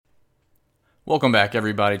Welcome back,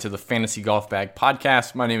 everybody, to the Fantasy Golf Bag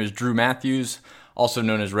Podcast. My name is Drew Matthews, also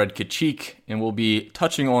known as Red Kachik, and we'll be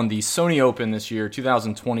touching on the Sony Open this year,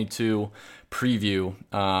 2022 preview.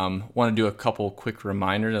 Want to do a couple quick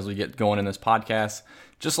reminders as we get going in this podcast.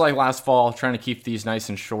 Just like last fall, trying to keep these nice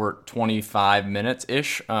and short, 25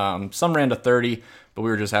 minutes-ish. Some ran to 30, but we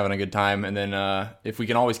were just having a good time. And then if we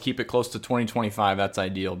can always keep it close to 20-25, that's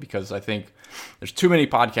ideal, because I think there's too many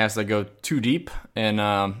podcasts that go too deep, and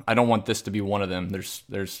I don't want this to be one of them.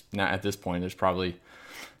 There's not, at this point, there's got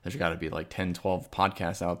to be like 10, 12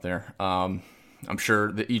 podcasts out there. I'm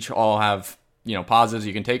sure that each all have, positives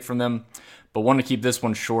you can take from them, but want to keep this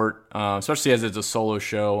one short, especially as it's a solo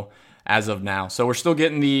show as of now. So we're still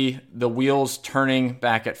getting the wheels turning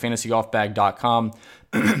back at fantasygolfbag.com.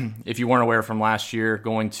 If you weren't aware from last year,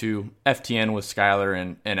 going to FTN with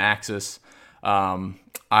Skylar and Axis.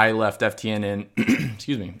 I left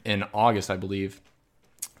FTN in August, I believe.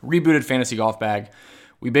 Rebooted Fantasy Golf Bag.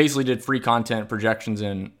 We basically did free content, projections,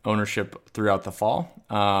 and ownership throughout the fall.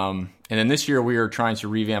 And then this year we are trying to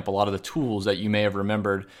revamp a lot of the tools that you may have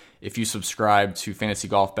remembered if you subscribed to Fantasy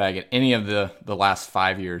Golf Bag at any of the last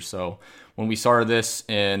 5 years. So when we started this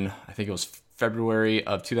in, I think it was February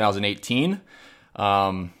of 2018,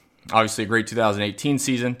 obviously a great 2018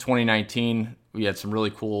 season. 2019, we had some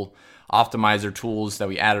really cool optimizer tools that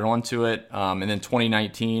we added onto it. And then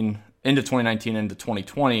 2019 into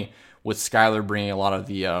 2020, with Skylar bringing a lot of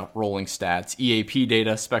the rolling stats, EAP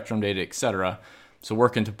data, Spectrum data, etc. So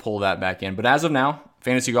working to pull that back in. But as of now,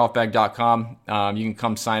 fantasygolfbag.com, you can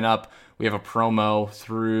come sign up. We have a promo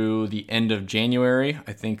through the end of January.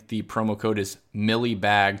 I think the promo code is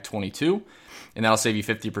MillyBag22, and that'll save you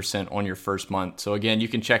 50% on your first month. So again, you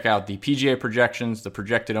can check out the PGA projections, the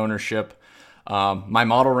projected ownership. My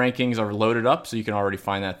model rankings are loaded up, so you can already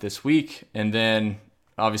find that this week. And then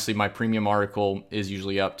obviously my premium article is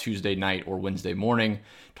usually up Tuesday night or Wednesday morning,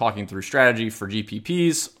 talking through strategy for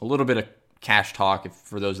GPPs, a little bit of cash talk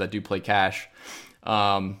for those that do play cash,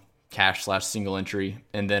 cash/single entry,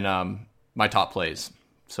 and then my top plays.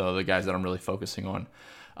 So the guys that I'm really focusing on.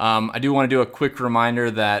 I do want to do a quick reminder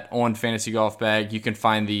that on Fantasy Golf Bag, you can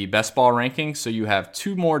find the best ball rankings. So you have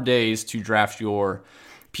 2 more days to draft your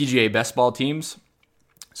PGA best ball teams.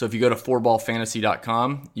 So if you go to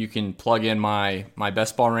 4ballfantasy.com, you can plug in my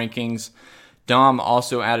best ball rankings. Dom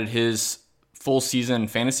also added his full season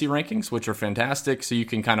fantasy rankings, which are fantastic. So you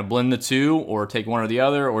can kind of blend the two or take one or the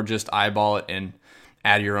other, or just eyeball it and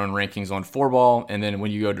add your own rankings on 4ball. And then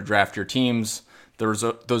when you go to draft your teams, those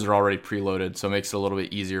are already preloaded, so it makes it a little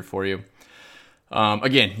bit easier for you.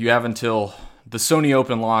 Again, you have until the Sony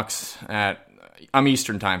Open locks I'm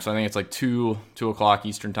Eastern time, so I think it's like 2 o'clock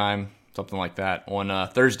Eastern time, something like that, on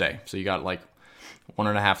Thursday. So you got like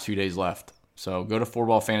 1.5, 2 days left. So go to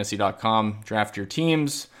 4ballfantasy.com, draft your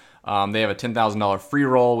teams. They have a $10,000 free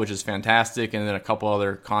roll, which is fantastic, and then a couple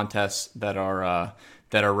other contests that are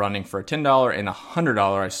running for a $10 and a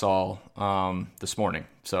 $100 I saw this morning.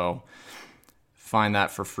 So find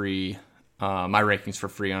that for free, my rankings for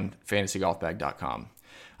free on fantasygolfbag.com.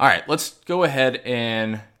 All right, let's go ahead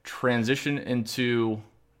and transition into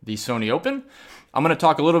the Sony Open. I'm going to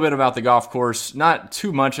talk a little bit about the golf course, not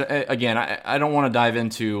too much. Again, I don't want to dive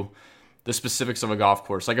into the specifics of a golf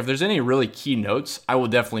course. Like if there's any really key notes, I will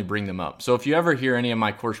definitely bring them up. So if you ever hear any of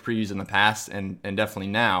my course previews in the past and definitely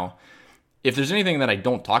now, if there's anything that I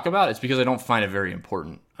don't talk about, it's because I don't find it very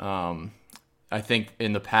important. I think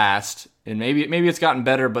in the past, and maybe it's gotten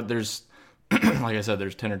better, but there's, like I said,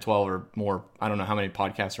 there's 10 or 12 or more. I don't know how many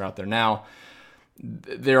podcasts are out there now.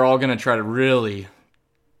 They're all going to try to really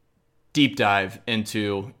deep dive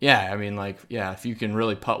into, if you can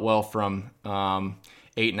really putt well from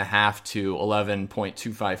 8.5 to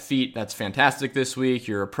 11.25 feet, that's fantastic this week.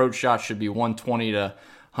 Your approach shot should be 120 to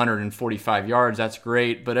 145 yards. That's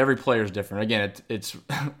great, but every player is different. Again, it's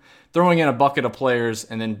throwing in a bucket of players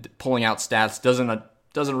and then pulling out stats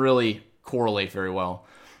doesn't really correlate very well.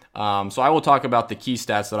 So I will talk about the key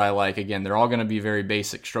stats that I like. Again, they're all going to be very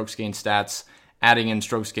basic strokes gained stats, adding in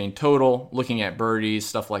strokes gained total, looking at birdies,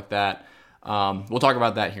 stuff like that. We'll talk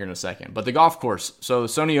about that here in a second. But the golf course. So the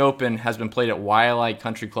Sony Open has been played at Waialae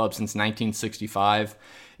Country Club since 1965.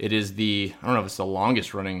 It is I don't know if it's the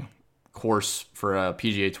longest running course for a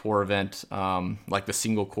PGA Tour event, like the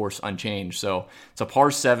single course unchanged. So it's a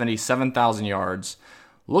par 70, 7,000 yards.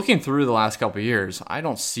 Looking through the last couple of years, I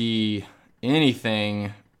don't see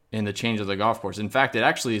anything in the change of the golf course. In fact, it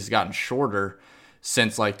actually has gotten shorter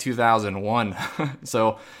since like 2001.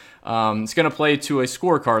 So it's going to play to a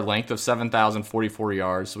scorecard length of 7,044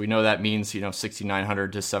 yards. So we know that means,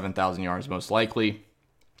 6,900 to 7,000 yards most likely.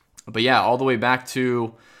 But yeah, all the way back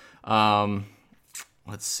to,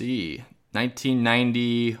 let's see,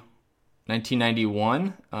 1990,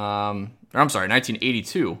 1991, or I'm sorry,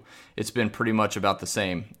 1982, it's been pretty much about the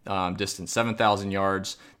same distance, 7,000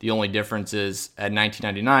 yards. The only difference is at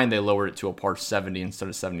 1999, they lowered it to a par 70 instead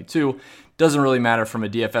of 72. Doesn't really matter from a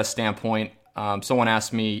DFS standpoint. Someone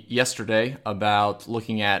asked me yesterday about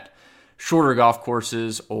looking at shorter golf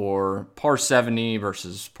courses or par 70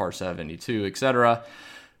 versus par 72, etc.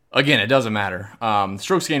 Again, it doesn't matter.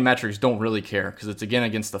 Strokes gained metrics don't really care because it's again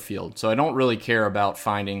against the field. So I don't really care about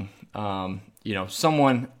finding,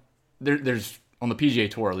 someone. There's on the PGA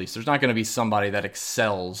Tour at least. There's not going to be somebody that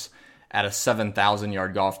excels at a 7,000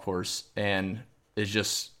 yard golf course and is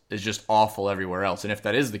just awful everywhere else. And if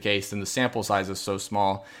that is the case, then the sample size is so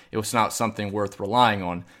small, it was not something worth relying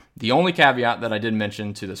on. The only caveat that I did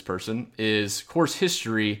mention to this person is course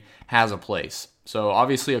history has a place. So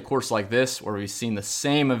obviously a course like this, where we've seen the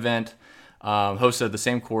same event hosted at the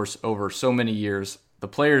same course over so many years, the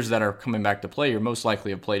players that are coming back to play here most likely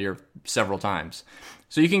have played here several times.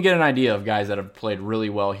 So you can get an idea of guys that have played really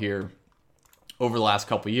well here over the last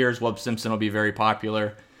couple of years. Webb Simpson will be very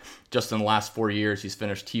popular. Just in the last 4 years, he's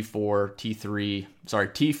finished T4,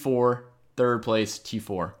 third place,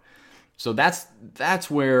 T4. So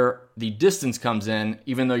that's where the distance comes in,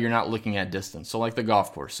 even though you're not looking at distance. So like the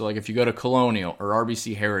golf course. So like if you go to Colonial or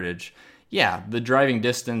RBC Heritage, yeah, the driving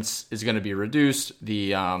distance is going to be reduced.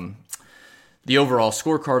 The overall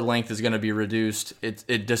scorecard length is going to be reduced.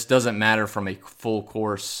 It just doesn't matter from a full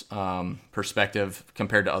course perspective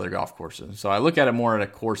compared to other golf courses. So I look at it more at a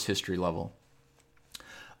course history level.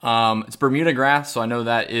 It's Bermuda grass, so I know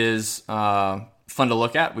that is fun to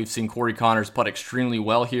look at. We've seen Corey Connors putt extremely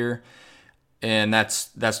well here, and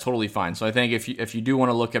that's totally fine. So I think if you do want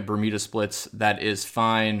to look at Bermuda splits, that is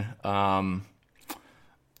fine.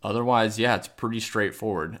 Otherwise, yeah, it's pretty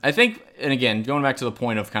straightforward. I think, and again, going back to the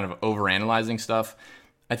point of kind of overanalyzing stuff,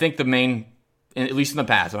 I think the main, at least in the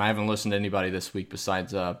past, and I haven't listened to anybody this week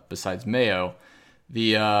besides Mayo,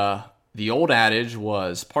 the old adage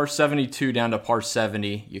was par 72 down to par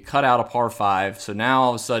 70. You cut out a par 5, so now all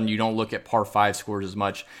of a sudden you don't look at par 5 scores as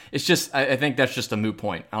much. It's just, I think that's just a moot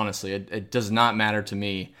point, honestly. It does not matter to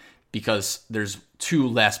me because there's 2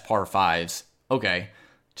 less par 5s. Okay,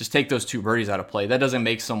 just take those 2 birdies out of play. That doesn't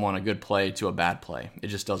make someone a good play to a bad play. It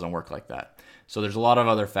just doesn't work like that. So there's a lot of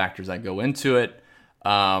other factors that go into it.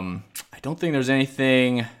 I don't think there's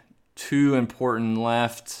anything too important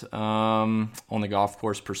left on the golf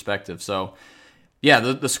course perspective. So yeah,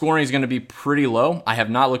 the scoring is going to be pretty low. I have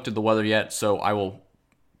not looked at the weather yet, so I will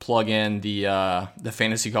plug in the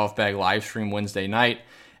Fantasy Golf Bag live stream Wednesday night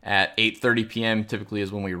at 8:30 p.m. typically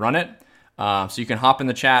is when we run it. So you can hop in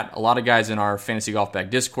the chat. A lot of guys in our Fantasy Golf Bag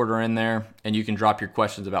Discord are in there, and you can drop your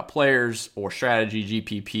questions about players or strategy,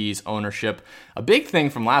 GPPs, ownership. A big thing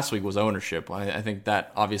from last week was ownership. I think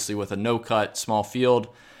that obviously with a no-cut, small field,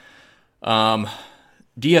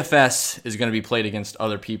 DFS is going to be played against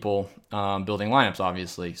other people building lineups,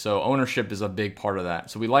 obviously. So ownership is a big part of that.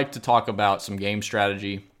 So we like to talk about some game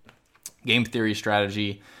strategy, game theory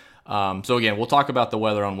strategy. So again, we'll talk about the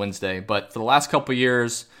weather on Wednesday, but for the last couple of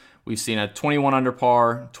years, we've seen a 21 under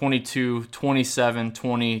par, 22, 27,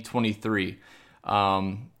 20, 23.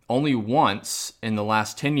 Only once in the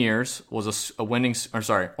last 10 years was only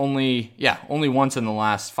once in the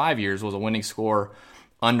last 5 years was a winning score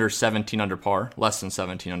under 17 under par. Less than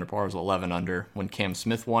 17 under par was 11 under when Cam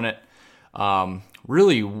Smith won it.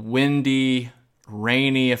 Really windy,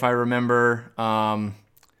 rainy, if I remember.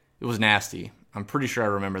 It was nasty. I'm pretty sure I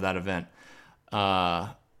remember that event.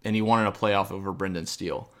 And he won in a playoff over Brendan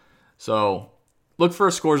Steele. So look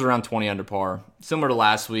for scores around 20 under par. Similar to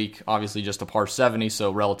last week, obviously just a par 70,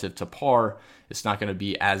 so relative to par, it's not going to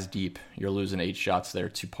be as deep. You're losing 8 shots there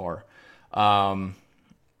to par.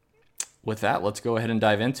 With that, let's go ahead and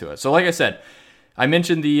dive into it. So like I said, I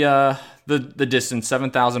mentioned the distance,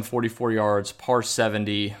 7,044 yards, par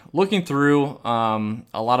 70. Looking through a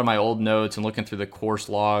lot of my old notes and looking through the course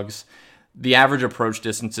logs, the average approach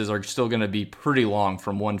distances are still going to be pretty long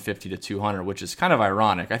from 150 to 200, which is kind of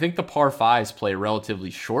ironic. I think the par 5s play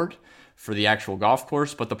relatively short for the actual golf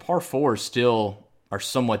course, but the par 4s still are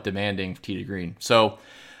somewhat demanding tee to green. So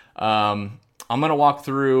I'm going to walk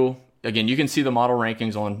through, again, you can see the model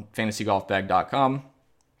rankings on fantasygolfbag.com.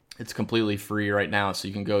 It's completely free right now, so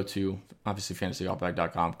you can go to, obviously,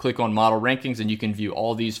 fantasygolfbag.com, click on model rankings, and you can view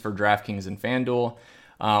all these for DraftKings and FanDuel.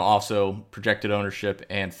 Also, projected ownership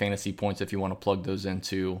and fantasy points if you want to plug those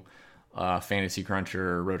into Fantasy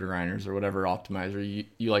Cruncher or RotoGrinders or whatever optimizer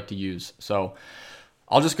you like to use. So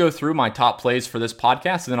I'll just go through my top plays for this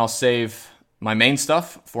podcast, and then I'll save my main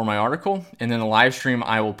stuff for my article. And then the live stream,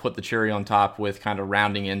 I will put the cherry on top with kind of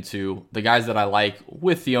rounding into the guys that I like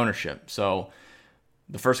with the ownership. So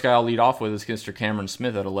the first guy I'll lead off with is Mr. Cameron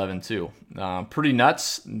Smith at 11-2. Pretty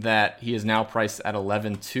nuts that he is now priced at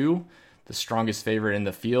 11-2, the strongest favorite in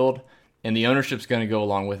the field, and the ownership's going to go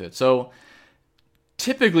along with it. So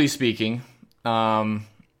typically speaking,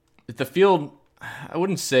 if the field, I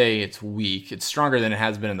wouldn't say it's weak. It's stronger than it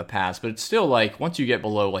has been in the past, but it's still like once you get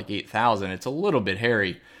below like 8,000, it's a little bit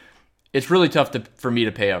hairy. It's really tough for me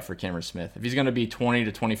to pay up for Cameron Smith. If he's going to be 20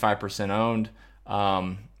 to 25% owned,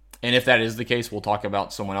 and if that is the case, we'll talk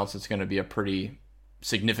about someone else that's going to be a pretty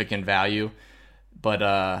significant value.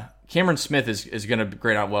 But Cameron Smith is going to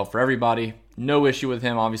grade out well for everybody. No issue with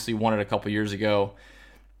him. Obviously won it a couple years ago.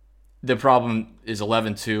 The problem is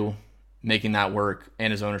 11-2. Making that work,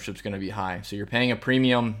 and his ownership's going to be high. So you're paying a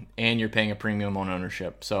premium, and you're paying a premium on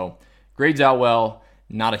ownership. So grades out well,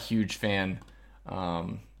 not a huge fan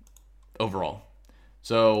overall.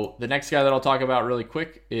 So the next guy that I'll talk about really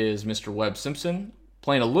quick is Mr. Webb Simpson,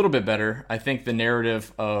 playing a little bit better. I think the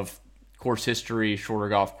narrative of course history, shorter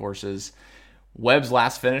golf courses, Webb's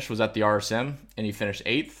last finish was at the RSM, and he finished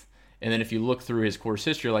 8th. And then if you look through his course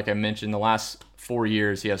history, like I mentioned, the last 4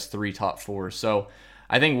 years, he has 3 top 4s. So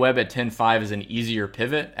I think Webb at 10-5 is an easier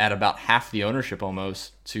pivot at about half the ownership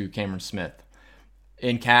almost to Cameron Smith.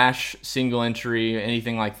 In cash, single entry,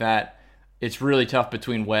 anything like that, it's really tough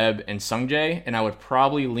between Webb and Sungjae, and I would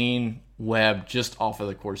probably lean Webb just off of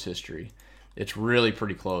the course history. It's really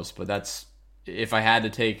pretty close, but that's if I had to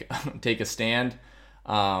take a stand.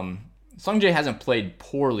 Sungjae hasn't played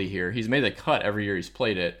poorly here. He's made the cut every year he's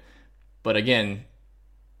played it, but again,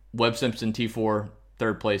 Webb Simpson T4.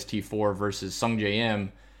 Third place T4 versus Sungjae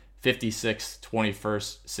M, 56th,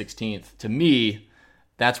 21st, 16th. To me,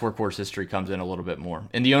 that's where course history comes in a little bit more.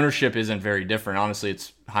 And the ownership isn't very different. Honestly,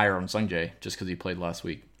 it's higher on Sungjae just because he played last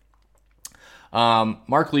week.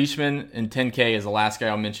 Mark Leishman in 10K is the last guy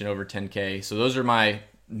I'll mention over 10K. So those are my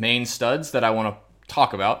main studs that I want to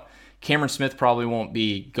talk about. Cameron Smith probably won't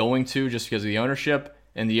be going to just because of the ownership.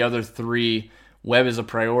 And the other 3, Webb is a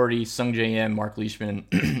priority, Sungjae M, Mark Leishman,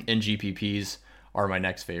 and GPPs are my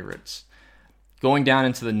next favorites. Going down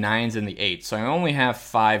into the 9s and the 8s. So I only have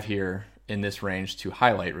 5 here in this range to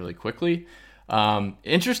highlight really quickly.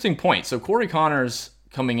 Interesting point. So Corey Connors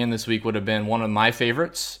coming in this week would have been one of my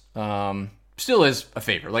favorites. Still is a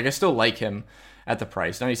favorite. Like I still like him at the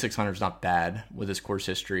price. 9,600 is not bad with his course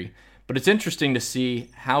history. But it's interesting to see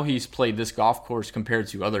how he's played this golf course compared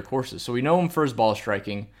to other courses. So we know him for his ball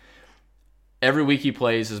striking. Every week he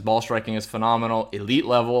plays, his ball striking is phenomenal, elite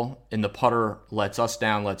level, and the putter lets us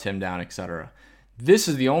down, lets him down, etc. This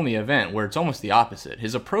is the only event where it's almost the opposite.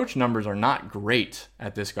 His approach numbers are not great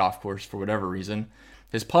at this golf course for whatever reason.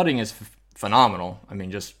 His putting is phenomenal. I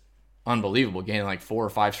mean, just unbelievable, gaining like 4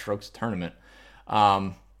 or 5 strokes a tournament.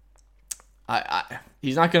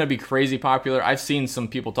 He's not going to be crazy popular. I've seen some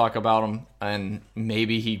people talk about him, and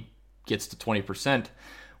maybe he gets to 20%.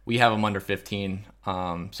 We have him under 15.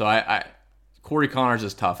 Corey Connors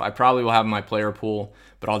is tough. I probably will have him in my player pool,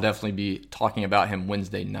 but I'll definitely be talking about him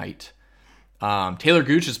Wednesday night. Taylor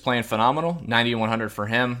Gooch is playing phenomenal. 9,100 for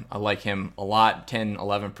him. I like him a lot. 10,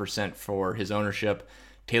 11% for his ownership.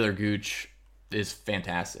 Taylor Gooch is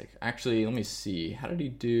fantastic. Actually, let me see. How did he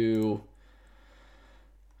do?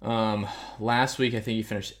 Last week, I think he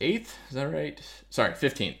finished 8th. Is that right? Sorry,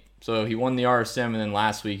 15th. So he won the RSM, and then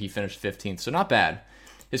last week he finished 15th. So not bad.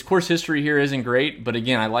 His course history here isn't great, but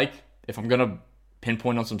again, I like, if I'm going to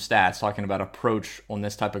pinpoint on some stats, talking about approach on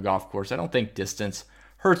this type of golf course, I don't think distance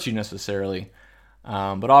hurts you necessarily.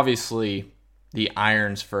 But obviously, the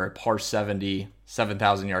irons for a par 70,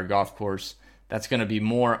 7,000-yard golf course, that's going to be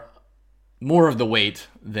more of the weight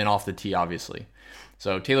than off the tee, obviously.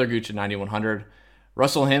 So Taylor Gooch at 9,100.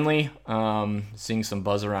 Russell Henley, seeing some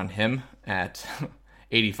buzz around him at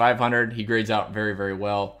 8,500. He grades out very, very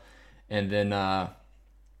well. And then,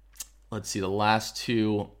 let's see, the last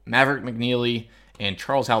 2, Maverick McNeely and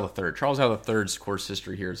Charles Howell III. Charles Howell III's course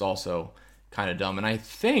history here is also kind of dumb. And I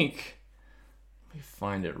think, let me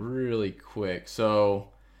find it really quick. So,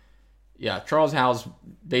 yeah, Charles Howell's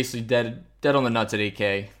basically dead on the nuts at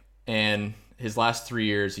 8K. And his last 3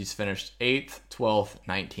 years, he's finished 8th, 12th,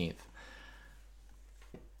 19th.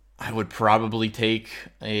 I would probably take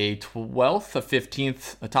a 12th, a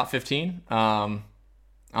 15th, a top 15.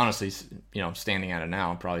 Honestly, standing at it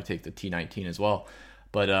now, I'd probably take the T19 as well.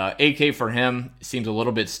 But 8K for him seems a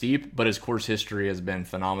little bit steep, but his course history has been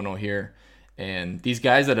phenomenal here. And these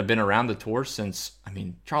guys that have been around the tour since,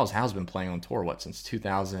 Charles Howell's been playing on tour, since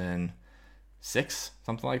 2006,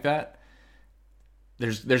 something like that.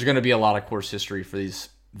 There's going to be a lot of course history for these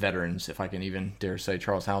veterans, if I can even dare say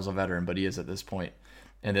Charles Howell's a veteran, but he is at this point.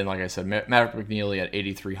 And then, like I said, Maverick McNeely at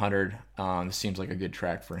 8,300. This seems like a good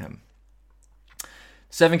track for him.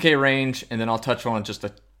 7K range, and then I'll touch on just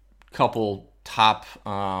a couple top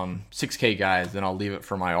 6K guys, then I'll leave it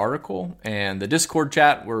for my article. And the Discord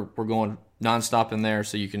chat, we're going nonstop in there,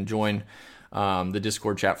 so you can join the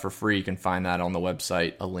Discord chat for free. You can find that on the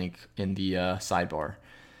website, a link in the sidebar.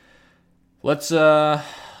 Let's talk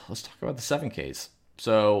about the 7Ks.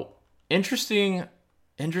 So interesting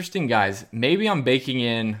guys. Maybe I'm baking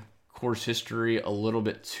in course history a little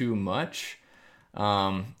bit too much.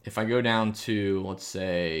 If I go down to, let's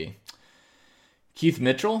say, Keith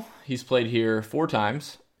Mitchell, he's played here 4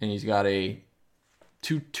 times, and he's got a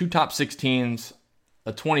two top 16s,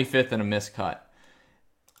 a 25th, and a missed cut.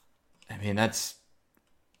 I mean, that's,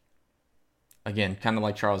 again, kind of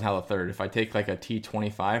like Charles Howell III. If I take like a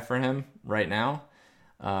T25 for him right now,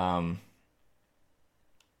 I'll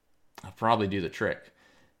probably do the trick.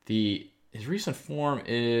 His recent form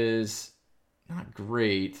is not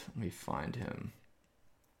great. Let me find him.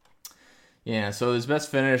 Yeah, so his best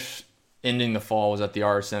finish ending the fall was at the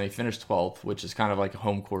RSM. He finished 12th, which is kind of like a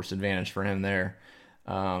home course advantage for him there.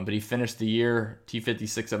 But he finished the year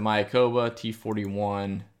T56 at Mayakoba,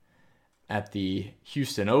 T41 at the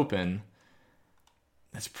Houston Open.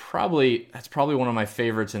 That's probably one of my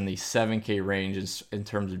favorites in the 7K range in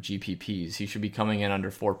terms of GPPs. He should be coming in under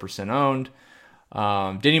 4% owned.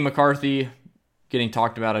 Denny McCarthy getting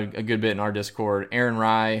talked about a good bit in our Discord. Aaron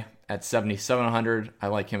Rai at 7,700. I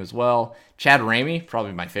like him as well. Chad Ramey,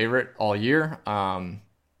 probably my favorite all year. I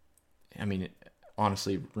mean,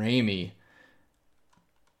 honestly, Ramey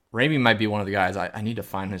might be one of the guys. I need to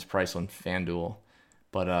find his price on FanDuel.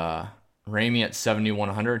 But Ramey at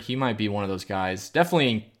 7,100, he might be one of those guys. Definitely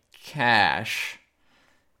in cash,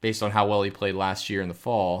 based on how well he played last year in the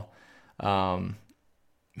fall.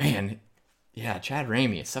 Man, yeah, Chad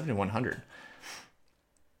Ramey at 7,100.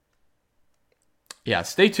 Yeah,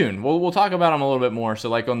 stay tuned. We'll talk about him a little bit more. So,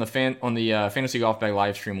 like on the Fantasy Golf Bag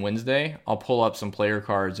live stream Wednesday, I'll pull up some player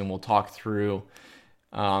cards and we'll talk through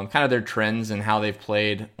kind of their trends and how they've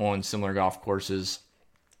played on similar golf courses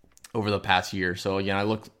over the past year. So again, I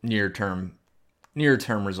look near term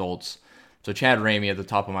results. So Chad Ramey at the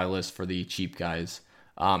top of my list for the cheap guys.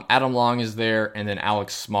 Adam Long is there, and then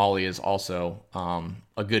Alex Smalley is also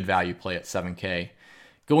a good value play at 7K.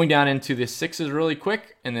 Going down into the 6s really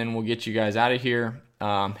quick, and then we'll get you guys out of here.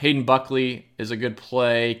 Hayden Buckley is a good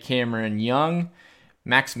play. Cameron Young,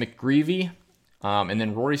 Max McGreevy, and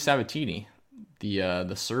then Rory Sabatini,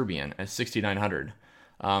 the Serbian at 6,900.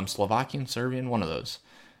 Slovakian, Serbian, one of those.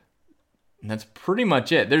 And that's pretty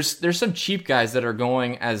much it. There's some cheap guys that are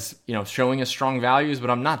going as, showing us strong values, but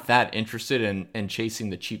I'm not that interested in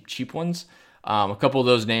chasing the cheap ones. A couple of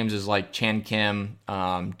those names is like Chan Kim,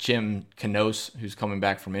 Jim Canoes, who's coming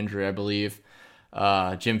back from injury, I believe.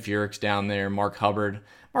 Jim Furyk's down there, Mark Hubbard.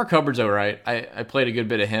 Mark Hubbard's all right. I played a good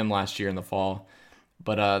bit of him last year in the fall.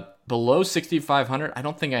 But below 6,500, I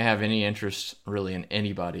don't think I have any interest really in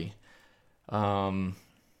anybody.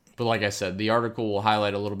 But like I said, the article will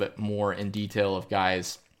highlight a little bit more in detail of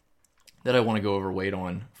guys that I want to go overweight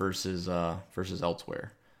on versus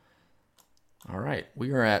elsewhere. All right,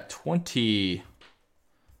 we are at 20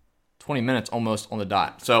 minutes almost on the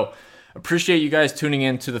dot. So appreciate you guys tuning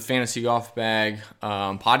in to the Fantasy Golf Bag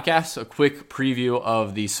podcast. A quick preview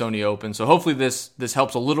of the Sony Open. So hopefully this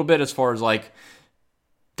helps a little bit as far as like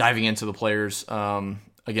diving into the players.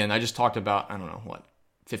 Again, I just talked about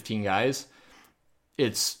 15 guys.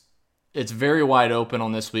 It's very wide open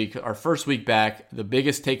on this week. Our first week back, the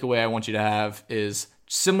biggest takeaway I want you to have is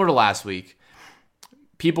similar to last week.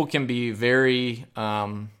 People can be very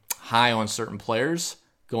high on certain players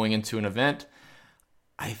going into an event.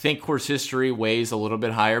 I think course history weighs a little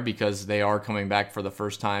bit higher because they are coming back for the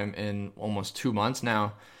first time in almost 2 months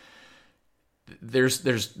now. There's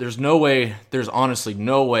honestly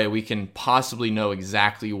no way we can possibly know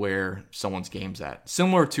exactly where someone's game's at.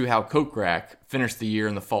 Similar to how Kokrak finished the year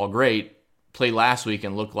in the fall great, played last week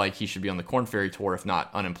and looked like he should be on the Korn Ferry Tour, if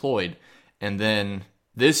not unemployed. And then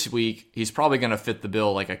this week, he's probably going to fit the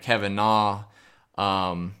bill like a Kevin Na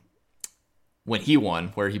when he won,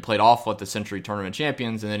 where he played awful at the Century Tournament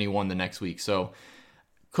Champions, and then he won the next week. So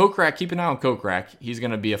Kokrak, keep an eye on Kokrak. He's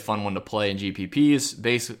going to be a fun one to play in GPPs.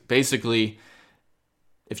 Basically,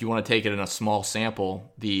 if you want to take it in a small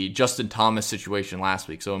sample, the Justin Thomas situation last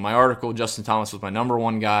week. So in my article, Justin Thomas was my number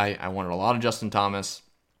one guy. I wanted a lot of Justin Thomas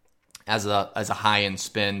as a high-end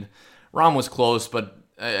spin. Rahm was close, but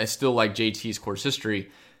I still like JT's course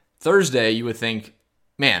history. Thursday, you would think,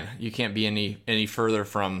 man, you can't be any further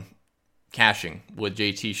from cashing with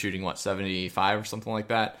JT shooting 75 or something like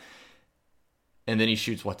that. And then he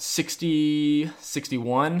shoots 60,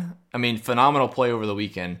 61. I mean, phenomenal play over the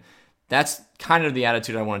weekend. That's kind of the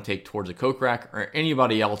attitude I want to take towards a Kokrak or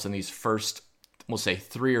anybody else in these first, we'll say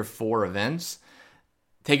 3 or 4 events.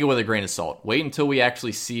 Take it with a grain of salt. Wait until we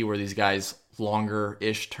actually see where these guys'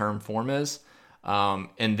 longer-ish term form is,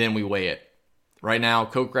 and then we weigh it. Right now,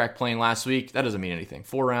 Kokrak playing last week, that doesn't mean anything.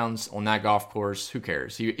 4 rounds on that golf course, who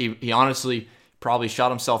cares? He honestly probably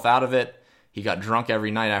shot himself out of it. He got drunk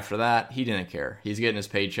every night after that. He didn't care. He's getting his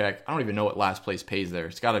paycheck. I don't even know what last place pays there.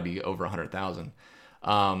 It's got to be over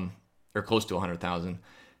 $100,000, or close to $100,000.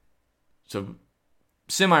 So,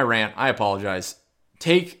 semi-rant, I apologize.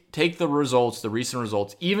 Take the results, the recent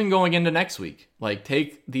results, even going into next week. Like,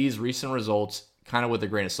 take these recent results kind of with a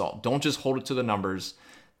grain of salt. Don't just hold it to the numbers.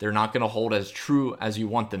 They're not going to hold as true as you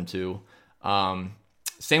want them to.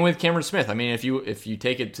 Same with Cameron Smith. I mean, if you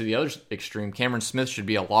take it to the other extreme, Cameron Smith should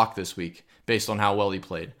be a lock this week based on how well he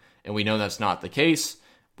played. And we know that's not the case.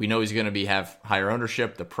 We know he's going to have higher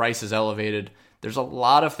ownership. The price is elevated. There's a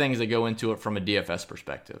lot of things that go into it from a DFS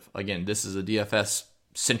perspective. Again, this is a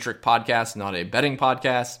DFS-centric podcast, not a betting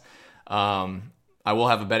podcast. I will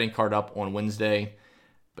have a betting card up on Wednesday.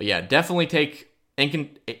 But yeah, definitely take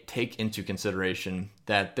into consideration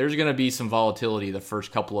that there's going to be some volatility the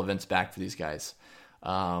first couple of events back for these guys.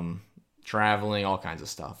 Traveling, all kinds of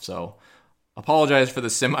stuff. So apologize for the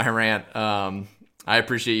semi-rant. I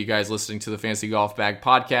appreciate you guys listening to the Fantasy Golf Bag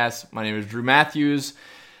podcast. My name is Drew Matthews.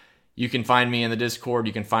 You can find me in the Discord.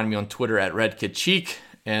 You can find me on Twitter at RedKidCheek.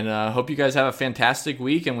 And hope you guys have a fantastic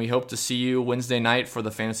week, and we hope to see you Wednesday night for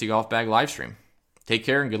the Fantasy Golf Bag live stream. Take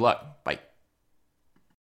care and good luck. Bye.